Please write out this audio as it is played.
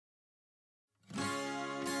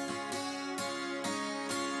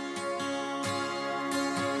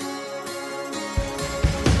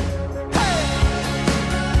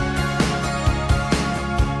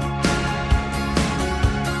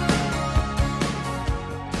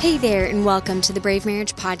Hey there, and welcome to the Brave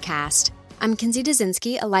Marriage Podcast. I'm Kinsey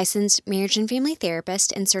Dazinski, a licensed marriage and family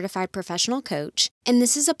therapist and certified professional coach, and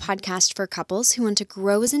this is a podcast for couples who want to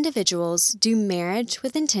grow as individuals, do marriage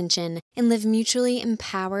with intention, and live mutually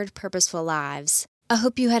empowered, purposeful lives. I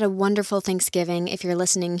hope you had a wonderful Thanksgiving if you're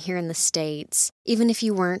listening here in the States. Even if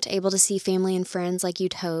you weren't able to see family and friends like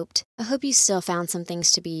you'd hoped, I hope you still found some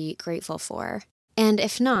things to be grateful for. And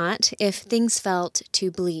if not, if things felt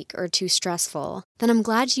too bleak or too stressful, then I'm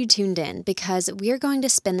glad you tuned in because we're going to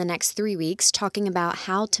spend the next 3 weeks talking about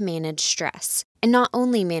how to manage stress. And not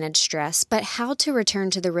only manage stress, but how to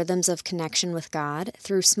return to the rhythms of connection with God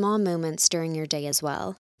through small moments during your day as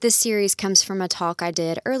well. This series comes from a talk I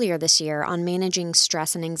did earlier this year on managing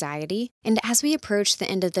stress and anxiety, and as we approach the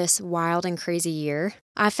end of this wild and crazy year,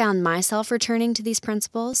 I found myself returning to these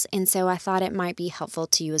principles, and so I thought it might be helpful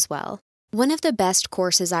to you as well. One of the best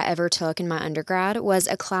courses I ever took in my undergrad was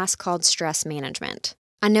a class called Stress Management.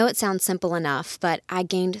 I know it sounds simple enough, but I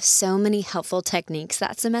gained so many helpful techniques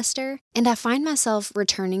that semester, and I find myself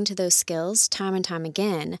returning to those skills time and time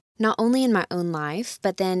again, not only in my own life,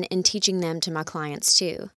 but then in teaching them to my clients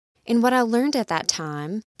too. And what I learned at that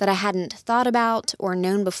time that I hadn't thought about or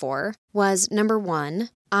known before was, number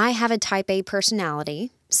one, I have a type A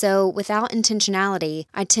personality, so without intentionality,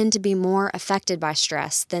 I tend to be more affected by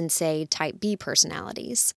stress than, say, type B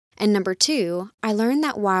personalities. And number two, I learned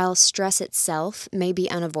that while stress itself may be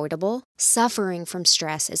unavoidable, suffering from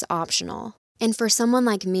stress is optional. And for someone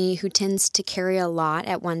like me who tends to carry a lot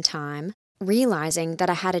at one time, realizing that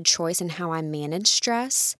I had a choice in how I manage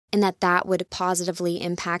stress and that would positively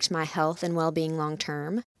impact my health and well-being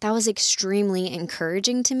long-term, that was extremely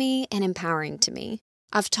encouraging to me and empowering to me.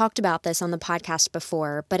 I've talked about this on the podcast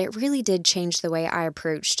before, but it really did change the way I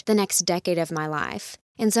approached the next decade of my life.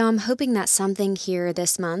 And so I'm hoping that something here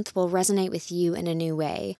this month will resonate with you in a new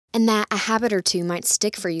way, and that a habit or two might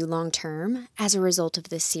stick for you long-term as a result of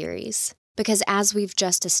this series. Because as we've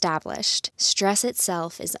just established, stress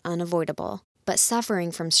itself is unavoidable, but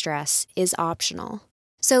suffering from stress is optional.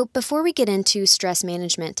 So before we get into stress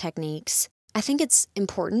management techniques, I think it's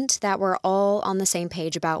important that we're all on the same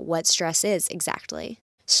page about what stress is exactly.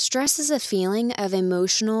 Stress is a feeling of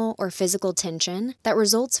emotional or physical tension that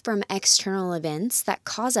results from external events that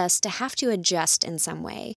cause us to have to adjust in some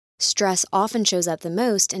way. Stress often shows up the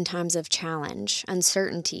most in times of challenge,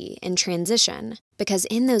 uncertainty, and transition, because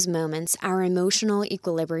in those moments, our emotional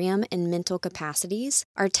equilibrium and mental capacities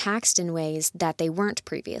are taxed in ways that they weren't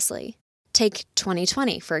previously. Take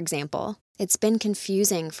 2020, for example. It's been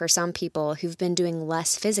confusing for some people who've been doing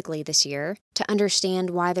less physically this year to understand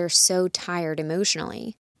why they're so tired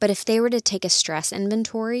emotionally. But if they were to take a stress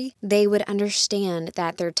inventory, they would understand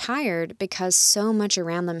that they're tired because so much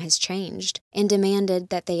around them has changed and demanded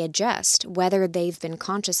that they adjust, whether they've been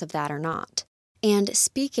conscious of that or not. And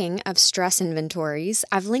speaking of stress inventories,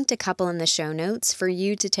 I've linked a couple in the show notes for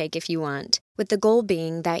you to take if you want, with the goal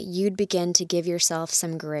being that you'd begin to give yourself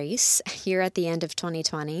some grace here at the end of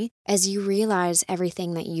 2020 as you realize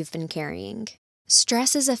everything that you've been carrying.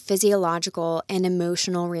 Stress is a physiological and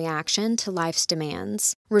emotional reaction to life's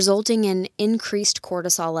demands, resulting in increased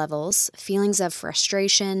cortisol levels, feelings of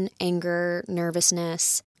frustration, anger,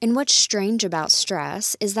 nervousness. And what's strange about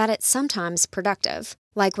stress is that it's sometimes productive,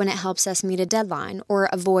 like when it helps us meet a deadline or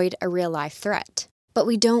avoid a real-life threat. But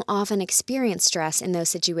we don't often experience stress in those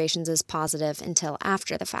situations as positive until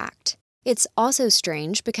after the fact. It's also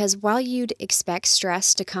strange because while you'd expect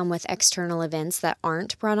stress to come with external events that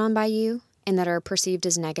aren't brought on by you and that are perceived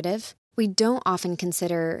as negative, we don't often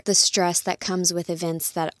consider the stress that comes with events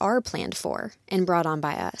that are planned for and brought on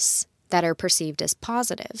by us, that are perceived as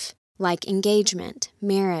positive, like engagement,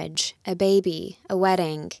 marriage, a baby, a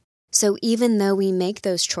wedding. So even though we make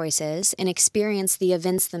those choices and experience the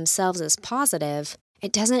events themselves as positive,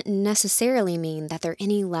 it doesn't necessarily mean that they're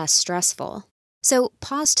any less stressful. So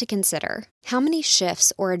pause to consider, how many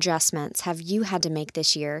shifts or adjustments have you had to make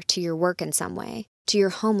this year to your work in some way, to your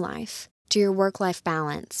home life, to your work-life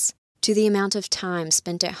balance, to the amount of time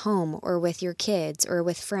spent at home or with your kids or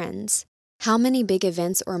with friends? How many big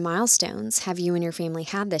events or milestones have you and your family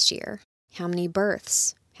had this year? How many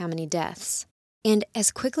births? How many deaths? And as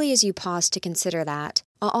quickly as you pause to consider that,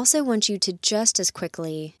 I'll also want you to just as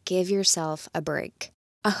quickly give yourself a break.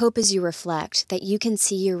 I hope as you reflect that you can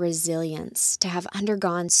see your resilience to have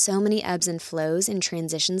undergone so many ebbs and flows and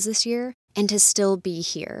transitions this year and to still be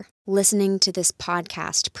here, listening to this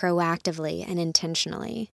podcast proactively and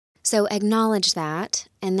intentionally. So acknowledge that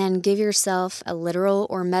and then give yourself a literal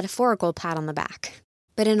or metaphorical pat on the back.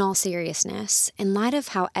 But in all seriousness, in light of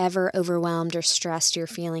however overwhelmed or stressed you're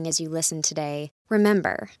feeling as you listen today,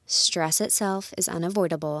 remember, stress itself is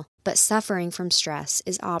unavoidable, but suffering from stress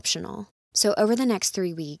is optional. So over the next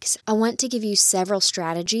 3 weeks, I want to give you several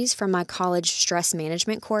strategies from my college stress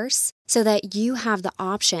management course so that you have the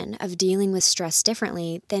option of dealing with stress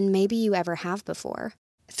differently than maybe you ever have before.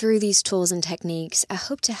 Through these tools and techniques, I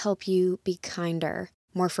hope to help you be kinder,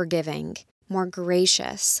 more forgiving, more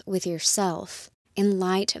gracious with yourself in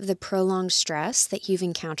light of the prolonged stress that you've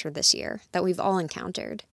encountered this year, that we've all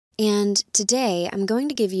encountered. And today, I'm going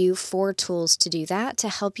to give you 4 tools to do that to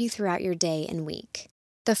help you throughout your day and week.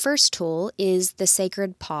 The first tool is the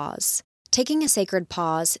sacred pause. Taking a sacred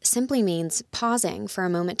pause simply means pausing for a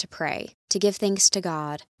moment to pray, to give thanks to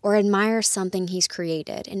God, or admire something He's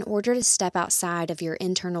created in order to step outside of your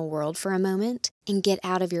internal world for a moment and get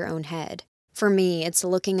out of your own head. For me, it's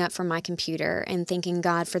looking up from my computer and thanking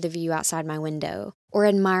God for the view outside my window, or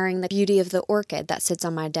admiring the beauty of the orchid that sits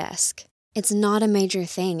on my desk. It's not a major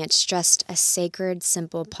thing, it's just a sacred,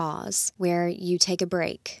 simple pause where you take a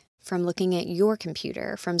break from looking at your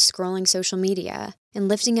computer, from scrolling social media, and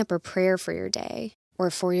lifting up a prayer for your day,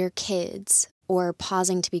 or for your kids, or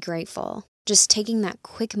pausing to be grateful. Just taking that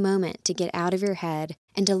quick moment to get out of your head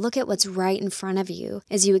and to look at what's right in front of you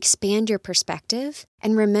as you expand your perspective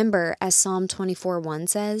and remember, as Psalm 24:1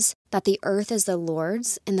 says, that the earth is the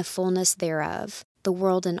Lord's and the fullness thereof, the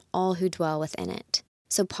world and all who dwell within it.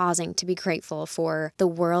 So pausing to be grateful for the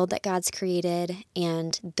world that God's created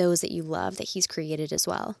and those that you love that He's created as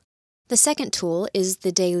well. The second tool is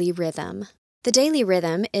the daily rhythm. The daily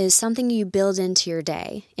rhythm is something you build into your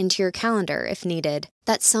day, into your calendar if needed.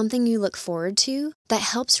 That's something you look forward to that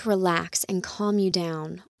helps relax and calm you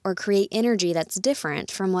down or create energy that's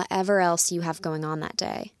different from whatever else you have going on that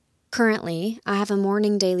day. Currently, I have a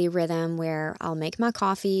morning daily rhythm where I'll make my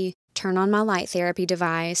coffee, turn on my light therapy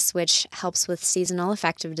device, which helps with seasonal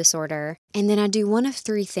affective disorder, and then I do one of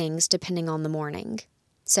 3 things depending on the morning.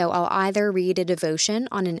 So I'll either read a devotion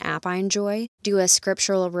on an app I enjoy, do a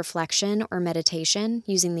scriptural reflection or meditation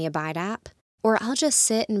using the Abide app, or I'll just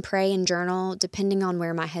sit and pray and journal depending on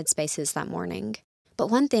where my headspace is that morning. But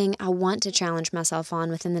one thing I want to challenge myself on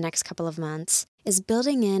within the next couple of months is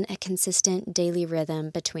building in a consistent daily rhythm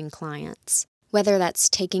between clients. Whether that's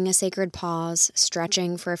taking a sacred pause,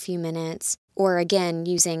 stretching for a few minutes, or again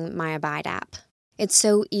using my Abide app. It's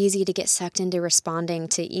so easy to get sucked into responding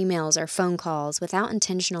to emails or phone calls without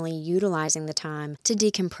intentionally utilizing the time to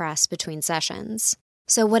decompress between sessions.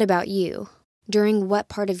 So what about you? During what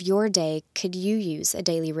part of your day could you use a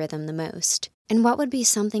daily rhythm the most? And what would be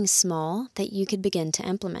something small that you could begin to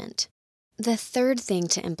implement? The third thing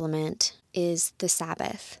to implement is the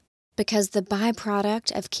Sabbath, because the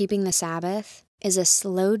byproduct of keeping the Sabbath is a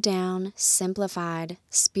slowed down, simplified,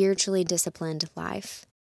 spiritually disciplined life.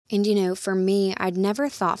 And for me, I'd never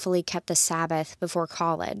thoughtfully kept the Sabbath before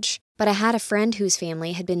college, but I had a friend whose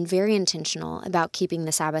family had been very intentional about keeping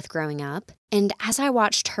the Sabbath growing up. And as I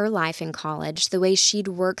watched her life in college, the way she'd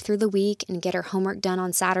work through the week and get her homework done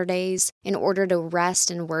on Saturdays in order to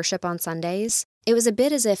rest and worship on Sundays, it was a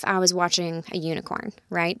bit as if I was watching a unicorn,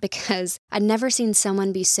 right? Because I'd never seen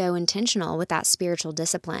someone be so intentional with that spiritual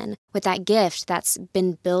discipline, with that gift that's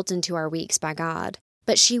been built into our weeks by God.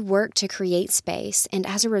 But she worked to create space, and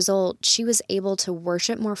as a result, she was able to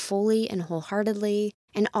worship more fully and wholeheartedly,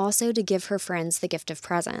 and also to give her friends the gift of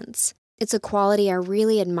presence. It's a quality I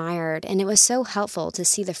really admired, and it was so helpful to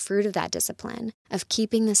see the fruit of that discipline, of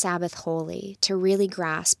keeping the Sabbath holy, to really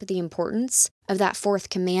grasp the importance of that 4th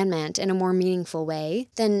commandment in a more meaningful way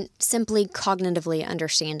than simply cognitively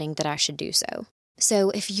understanding that I should do so.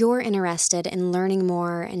 So if you're interested in learning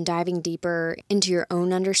more and diving deeper into your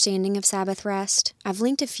own understanding of Sabbath rest, I've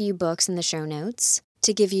linked a few books in the show notes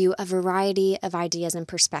to give you a variety of ideas and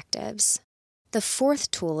perspectives. The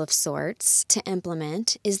 4th tool of sorts to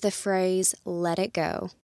implement is the phrase, let it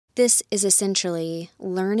go. This is essentially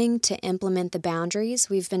learning to implement the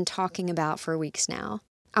boundaries we've been talking about for weeks now.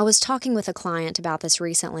 I was talking with a client about this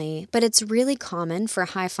recently, but it's really common for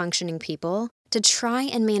high-functioning people to try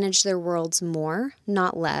and manage their worlds more,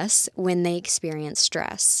 not less, when they experience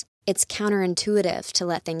stress. It's counterintuitive to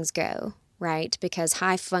let things go, right? Because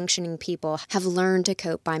high-functioning people have learned to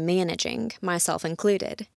cope by managing, myself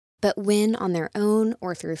included. But when on their own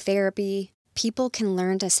or through therapy, people can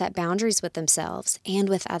learn to set boundaries with themselves and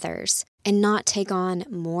with others and not take on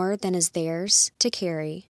more than is theirs to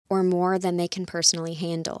carry or more than they can personally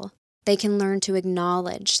handle. They can learn to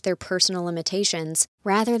acknowledge their personal limitations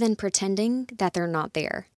rather than pretending that they're not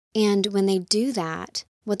there. And when they do that,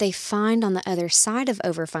 what they find on the other side of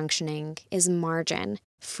overfunctioning is margin,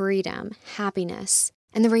 freedom, happiness,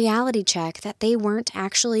 and the reality check that they weren't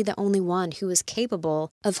actually the only one who was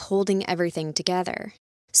capable of holding everything together.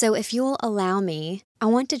 So if you'll allow me, I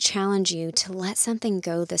want to challenge you to let something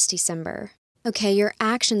go this December. Okay, your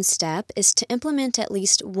action step is to implement at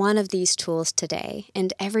least one of these tools today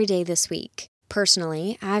and every day this week.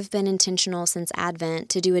 Personally, I've been intentional since Advent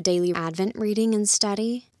to do a daily Advent reading and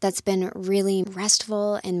study that's been really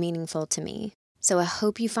restful and meaningful to me. So I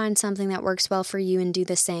hope you find something that works well for you and do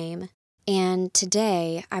the same. And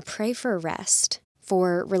today, I pray for rest,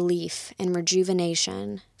 for relief and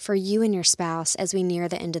rejuvenation for you and your spouse as we near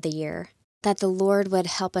the end of the year. That the Lord would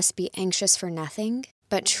help us be anxious for nothing,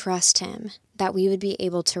 but trust Him, that we would be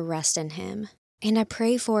able to rest in Him. And I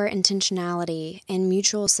pray for intentionality and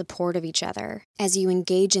mutual support of each other as you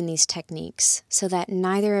engage in these techniques so that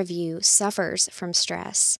neither of you suffers from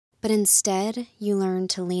stress, but instead you learn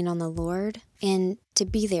to lean on the Lord and to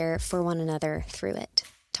be there for one another through it.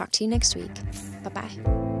 Talk to you next week. Bye-bye.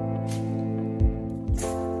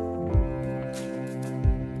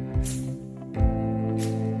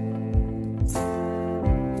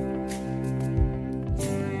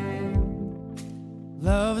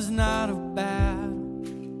 Love is not a battle.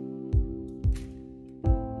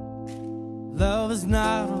 Love is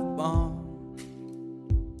not a bomb.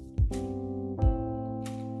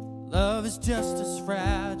 Love is just as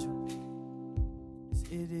fragile